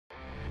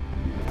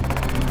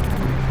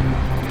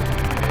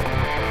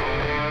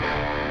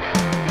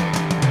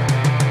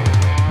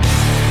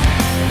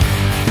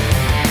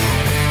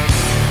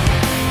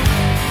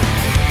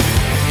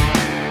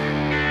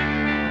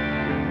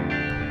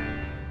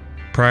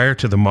Prior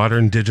to the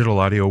modern digital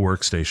audio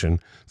workstation,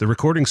 the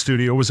recording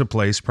studio was a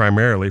place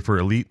primarily for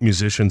elite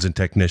musicians and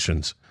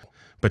technicians.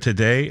 But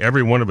today,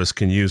 every one of us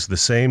can use the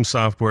same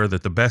software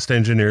that the best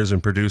engineers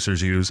and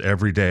producers use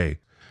every day.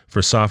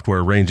 For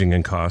software ranging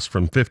in cost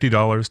from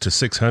 $50 to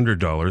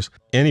 $600,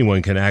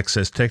 anyone can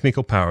access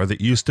technical power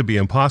that used to be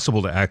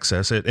impossible to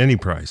access at any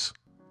price.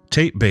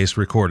 Tape-based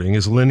recording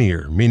is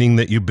linear, meaning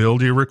that you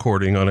build your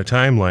recording on a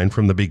timeline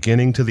from the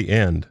beginning to the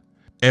end.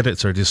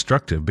 Edits are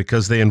destructive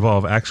because they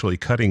involve actually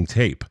cutting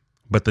tape,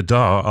 but the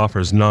DAW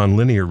offers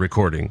non-linear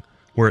recording,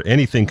 where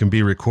anything can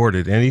be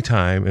recorded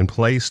anytime and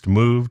placed,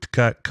 moved,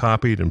 cut,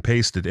 copied, and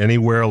pasted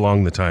anywhere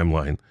along the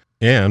timeline.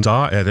 And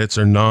DAW edits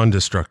are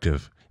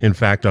non-destructive. In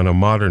fact, on a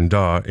modern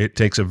DAW, it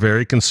takes a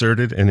very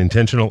concerted and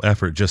intentional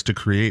effort just to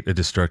create a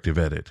destructive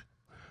edit.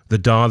 The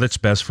DAW that's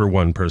best for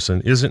one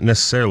person isn't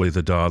necessarily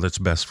the DAW that's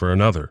best for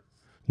another.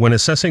 When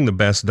assessing the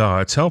best DAW,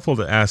 it's helpful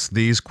to ask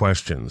these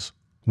questions.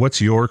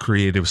 What's your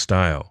creative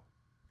style?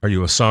 Are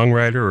you a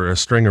songwriter or a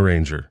string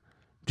arranger?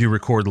 Do you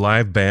record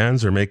live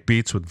bands or make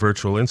beats with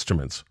virtual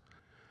instruments?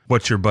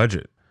 What's your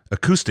budget?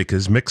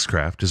 Acoustica's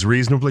Mixcraft is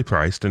reasonably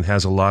priced and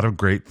has a lot of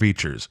great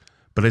features,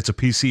 but it's a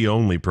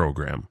PC-only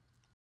program.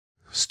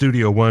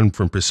 Studio One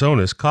from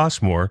PreSonus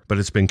costs more, but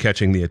it's been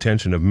catching the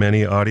attention of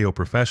many audio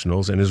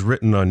professionals and is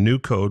written on new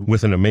code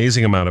with an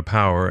amazing amount of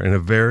power and a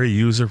very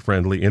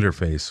user-friendly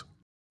interface.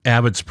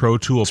 Avid's Pro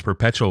Tools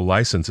Perpetual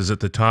license is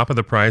at the top of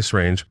the price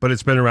range, but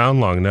it's been around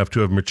long enough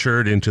to have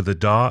matured into the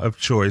DAW of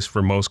choice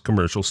for most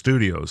commercial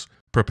studios.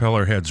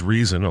 Propellerhead's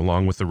Reason,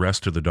 along with the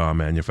rest of the DAW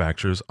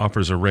manufacturers,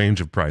 offers a range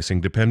of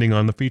pricing depending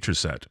on the feature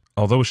set.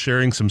 Although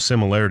sharing some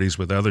similarities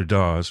with other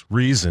DAWs,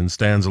 Reason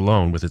stands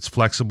alone with its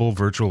flexible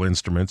virtual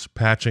instruments,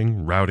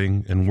 patching,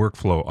 routing, and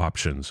workflow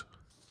options.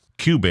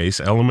 Cubase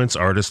Elements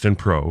Artist and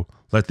Pro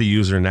let the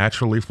user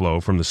naturally flow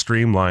from the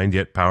streamlined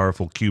yet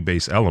powerful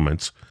Cubase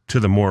Elements to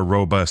the more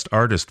robust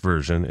Artist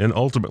version and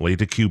ultimately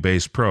to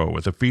Cubase Pro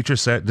with a feature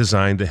set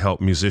designed to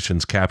help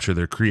musicians capture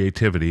their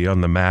creativity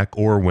on the Mac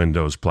or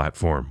Windows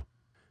platform.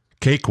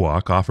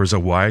 Cakewalk offers a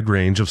wide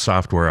range of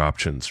software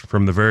options,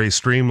 from the very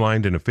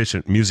streamlined and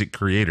efficient Music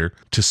Creator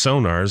to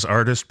Sonar's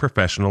Artist,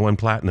 Professional, and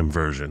Platinum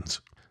versions.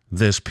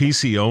 This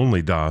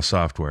PC-only DAW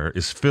software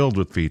is filled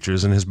with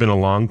features and has been a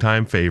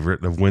long-time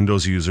favorite of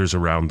Windows users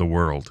around the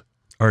world.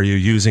 Are you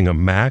using a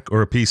Mac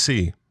or a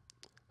PC?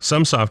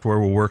 Some software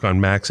will work on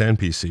Macs and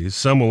PCs,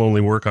 some will only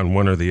work on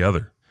one or the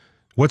other.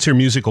 What's your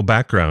musical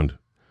background?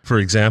 For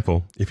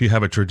example, if you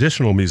have a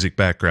traditional music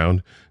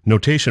background,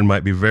 notation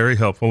might be very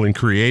helpful in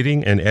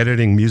creating and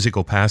editing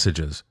musical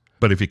passages.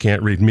 But if you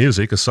can't read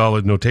music, a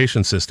solid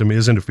notation system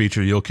isn't a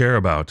feature you'll care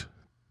about.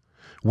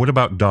 What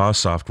about DAW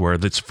software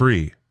that's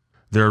free?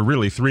 There are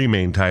really three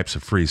main types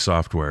of free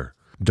software.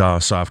 DAW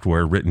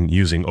software written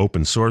using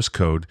open source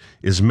code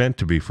is meant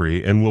to be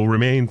free and will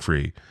remain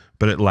free,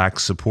 but it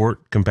lacks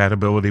support,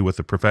 compatibility with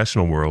the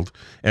professional world,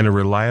 and a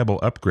reliable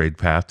upgrade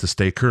path to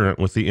stay current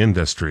with the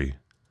industry.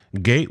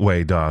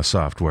 Gateway DAW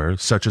software,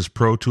 such as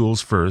Pro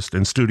Tools First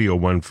and Studio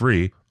One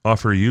Free,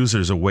 offer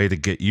users a way to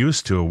get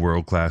used to a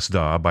world-class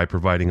DAW by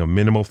providing a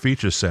minimal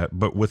feature set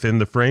but within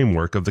the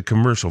framework of the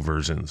commercial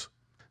versions.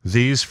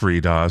 These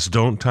free DAWs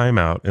don't time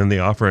out, and they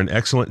offer an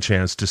excellent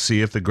chance to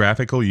see if the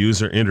graphical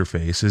user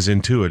interface is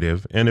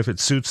intuitive and if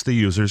it suits the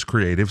user's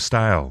creative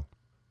style.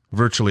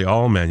 Virtually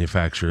all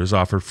manufacturers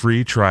offer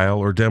free trial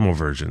or demo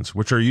versions,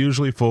 which are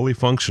usually fully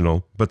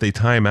functional, but they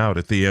time out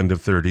at the end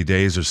of 30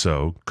 days or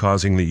so,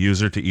 causing the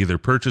user to either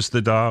purchase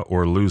the DAW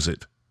or lose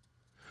it.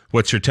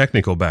 What's your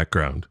technical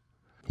background?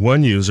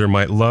 One user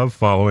might love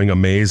following a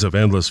maze of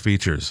endless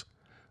features.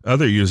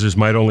 Other users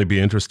might only be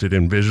interested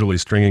in visually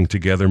stringing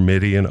together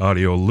MIDI and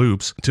audio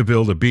loops to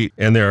build a beat,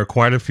 and there are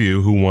quite a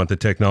few who want the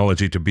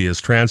technology to be as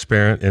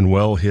transparent and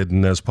well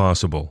hidden as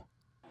possible.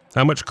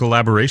 How much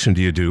collaboration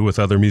do you do with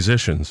other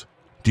musicians?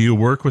 Do you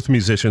work with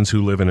musicians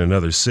who live in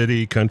another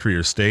city, country,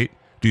 or state?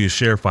 Do you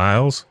share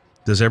files?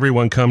 Does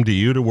everyone come to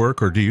you to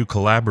work, or do you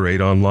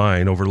collaborate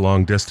online over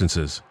long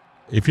distances?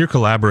 If you're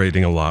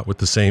collaborating a lot with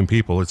the same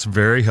people, it's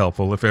very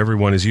helpful if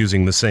everyone is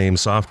using the same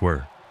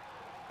software.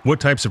 What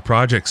types of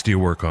projects do you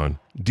work on?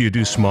 Do you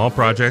do small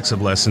projects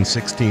of less than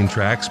 16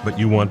 tracks, but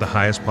you want the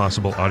highest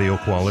possible audio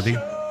quality?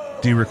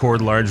 Do you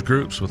record large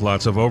groups with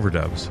lots of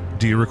overdubs?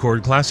 Do you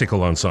record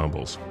classical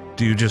ensembles?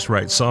 Do you just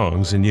write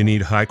songs and you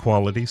need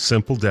high-quality,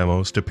 simple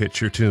demos to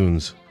pitch your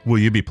tunes? Will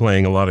you be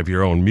playing a lot of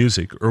your own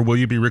music, or will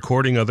you be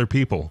recording other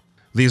people?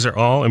 These are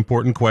all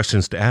important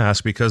questions to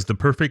ask because the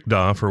perfect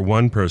DAW for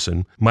one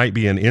person might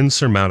be an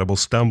insurmountable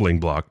stumbling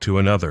block to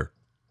another.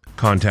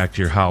 Contact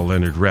your Hal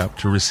Leonard rep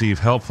to receive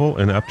helpful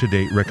and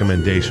up-to-date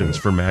recommendations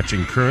for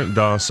matching current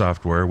DAW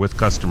software with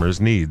customers'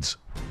 needs.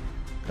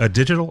 A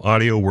digital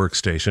audio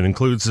workstation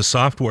includes the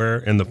software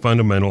and the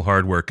fundamental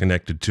hardware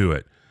connected to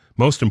it,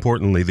 most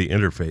importantly the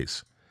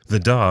interface. The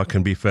DAW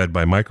can be fed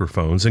by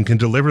microphones and can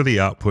deliver the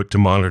output to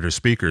monitor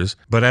speakers,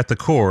 but at the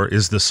core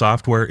is the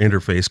software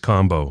interface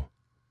combo.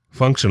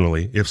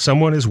 Functionally, if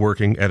someone is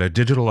working at a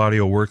digital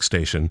audio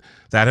workstation,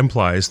 that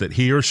implies that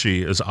he or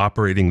she is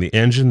operating the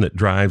engine that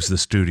drives the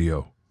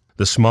studio.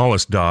 The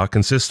smallest DAW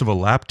consists of a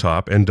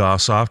laptop and DAW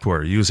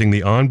software using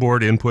the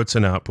onboard inputs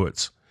and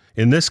outputs.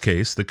 In this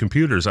case, the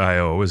computer's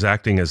I/O is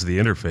acting as the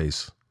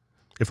interface.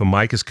 If a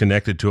mic is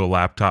connected to a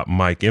laptop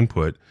mic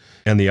input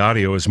and the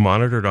audio is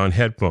monitored on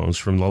headphones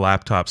from the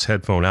laptop's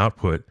headphone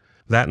output,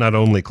 that not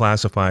only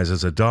classifies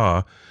as a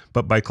DAW,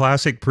 but by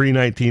classic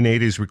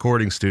pre-1980s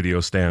recording studio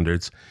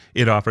standards,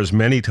 it offers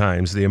many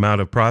times the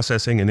amount of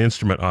processing and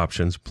instrument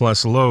options,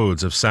 plus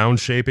loads of sound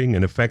shaping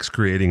and effects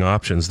creating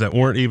options that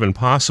weren't even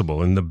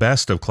possible in the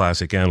best of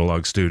classic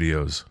analog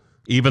studios.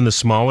 Even the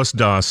smallest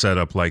DAW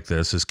setup like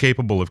this is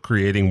capable of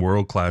creating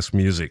world-class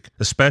music,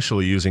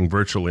 especially using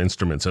virtual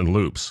instruments and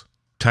loops.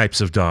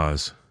 Types of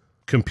DAWs.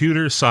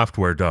 Computer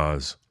software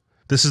DAWs.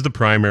 This is the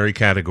primary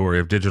category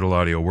of digital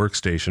audio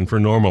workstation for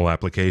normal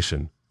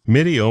application.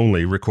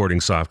 MIDI-only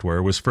recording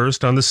software was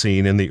first on the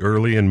scene in the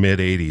early and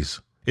mid-80s.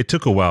 It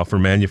took a while for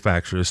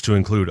manufacturers to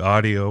include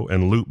audio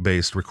and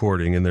loop-based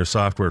recording in their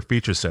software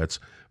feature sets,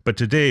 but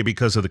today,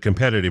 because of the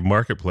competitive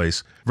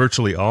marketplace,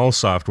 virtually all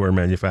software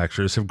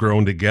manufacturers have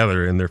grown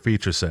together in their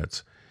feature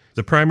sets.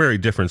 The primary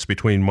difference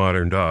between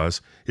modern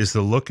DAWs is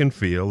the look and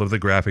feel of the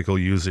graphical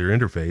user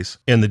interface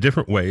and the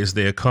different ways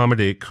they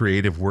accommodate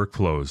creative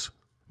workflows.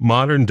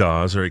 Modern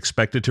DAWs are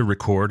expected to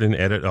record and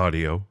edit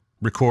audio,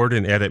 record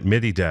and edit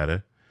MIDI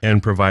data,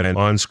 and provide an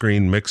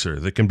on-screen mixer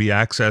that can be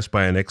accessed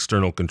by an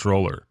external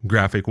controller,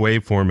 graphic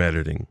waveform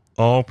editing,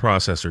 all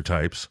processor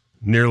types,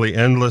 nearly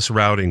endless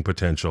routing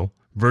potential,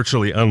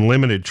 virtually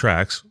unlimited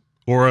tracks,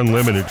 or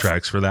unlimited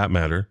tracks for that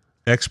matter,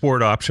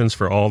 export options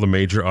for all the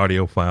major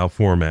audio file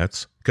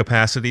formats,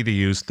 capacity to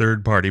use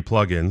third-party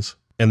plugins,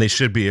 and they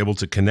should be able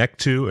to connect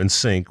to and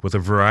sync with a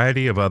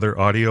variety of other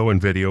audio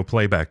and video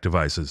playback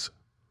devices.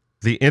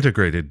 The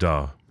Integrated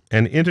DAW.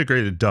 An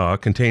integrated DAW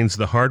contains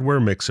the hardware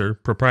mixer,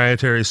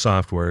 proprietary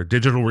software,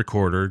 digital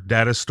recorder,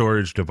 data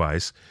storage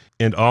device,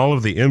 and all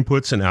of the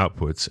inputs and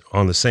outputs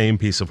on the same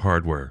piece of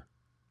hardware.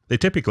 They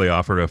typically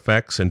offer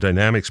effects and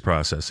dynamics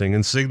processing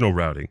and signal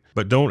routing,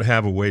 but don't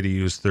have a way to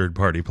use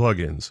third-party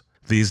plugins.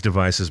 These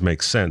devices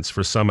make sense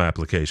for some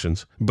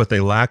applications, but they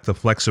lack the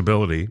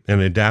flexibility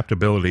and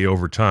adaptability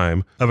over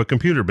time of a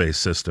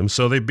computer-based system,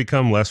 so they've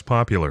become less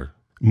popular.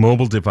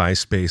 Mobile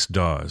device-based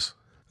DAWs.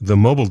 The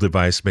mobile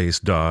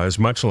device-based DAW is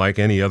much like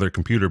any other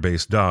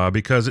computer-based DAW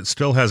because it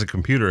still has a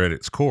computer at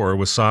its core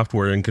with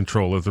software in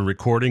control of the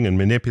recording and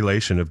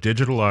manipulation of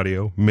digital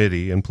audio,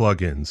 MIDI, and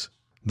plugins.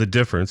 The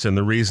difference, and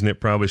the reason it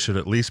probably should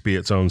at least be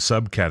its own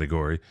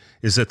subcategory,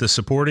 is that the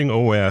supporting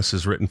OS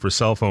is written for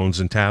cell phones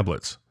and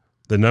tablets.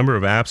 The number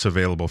of apps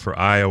available for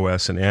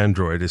iOS and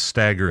Android is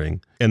staggering,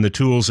 and the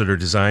tools that are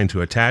designed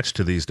to attach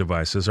to these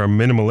devices are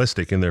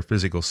minimalistic in their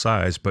physical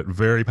size but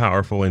very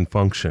powerful in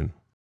function.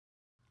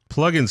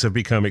 Plugins have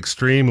become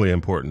extremely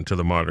important to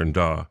the modern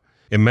DAW.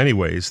 In many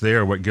ways, they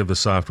are what give the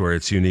software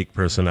its unique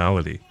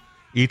personality.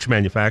 Each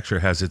manufacturer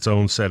has its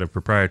own set of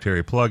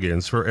proprietary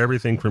plugins for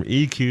everything from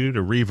EQ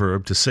to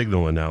reverb to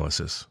signal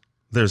analysis.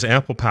 There's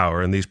ample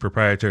power in these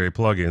proprietary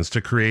plugins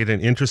to create an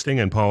interesting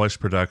and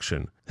polished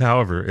production.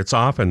 However, it's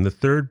often the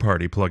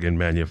third-party plugin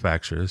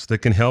manufacturers that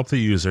can help the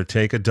user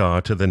take a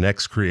DAW to the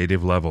next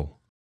creative level.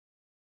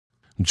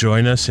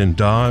 Join us in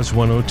DAWs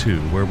 102,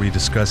 where we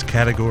discuss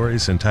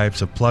categories and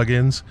types of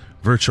plugins,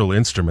 virtual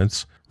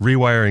instruments,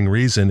 rewiring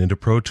Reason into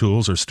Pro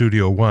Tools or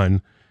Studio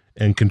One,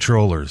 and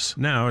controllers.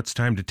 Now it's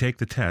time to take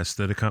the test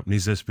that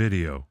accompanies this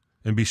video,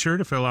 and be sure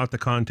to fill out the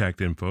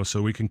contact info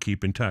so we can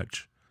keep in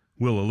touch.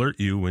 We'll alert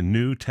you when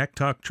new Tech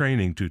Talk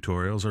training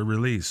tutorials are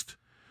released.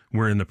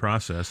 We're in the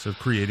process of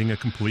creating a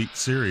complete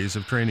series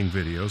of training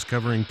videos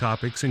covering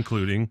topics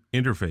including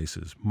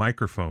interfaces,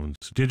 microphones,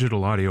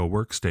 digital audio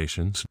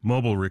workstations,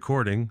 mobile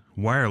recording,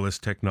 wireless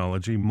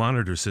technology,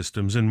 monitor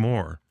systems, and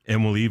more.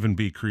 And we'll even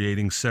be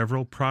creating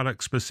several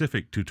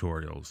product-specific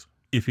tutorials.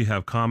 If you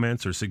have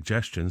comments or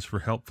suggestions for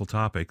helpful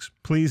topics,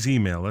 please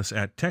email us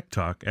at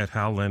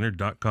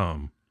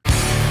techtalk@HalLeonard.com.